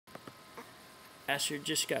Asher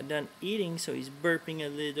just got done eating, so he's burping a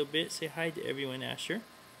little bit. Say hi to everyone, Asher.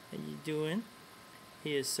 How you doing?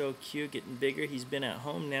 He is so cute, getting bigger. He's been at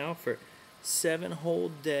home now for 7 whole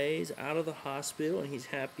days out of the hospital, and he's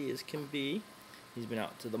happy as can be. He's been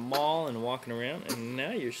out to the mall and walking around, and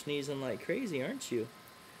now you're sneezing like crazy, aren't you?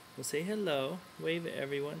 Well, say hello. Wave at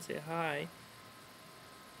everyone. Say hi.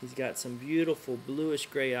 He's got some beautiful bluish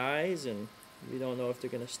gray eyes, and we don't know if they're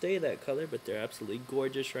going to stay that color, but they're absolutely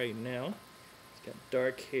gorgeous right now. He's got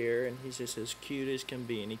dark hair, and he's just as cute as can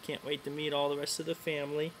be, and he can't wait to meet all the rest of the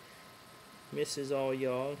family. Misses all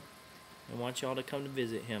y'all, and wants y'all to come to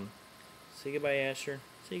visit him. Say goodbye, Asher.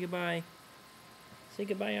 Say goodbye. Say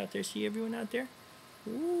goodbye out there. See everyone out there?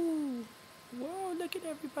 Ooh. Whoa, look at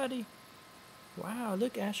everybody. Wow,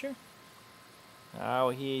 look, Asher. Oh,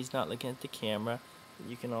 he's not looking at the camera.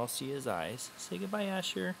 You can all see his eyes. Say goodbye,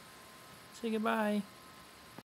 Asher. Say goodbye.